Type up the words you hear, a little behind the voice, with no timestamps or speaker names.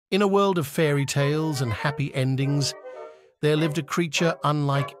In a world of fairy tales and happy endings, there lived a creature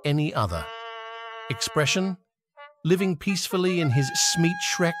unlike any other. Expression, living peacefully in his smeet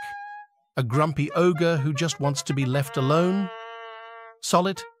Shrek, a grumpy ogre who just wants to be left alone.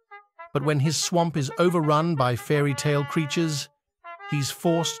 Solid, but when his swamp is overrun by fairy tale creatures, he's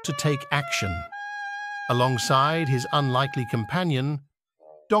forced to take action. Alongside his unlikely companion,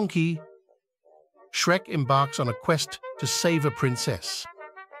 Donkey, Shrek embarks on a quest to save a princess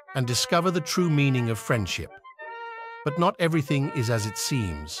and discover the true meaning of friendship. But not everything is as it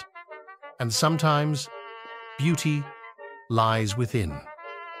seems, and sometimes beauty lies within.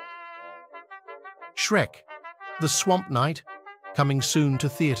 Shrek, the Swamp Knight, coming soon to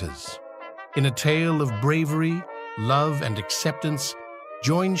theaters. In a tale of bravery, love, and acceptance,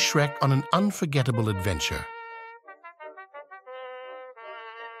 join Shrek on an unforgettable adventure.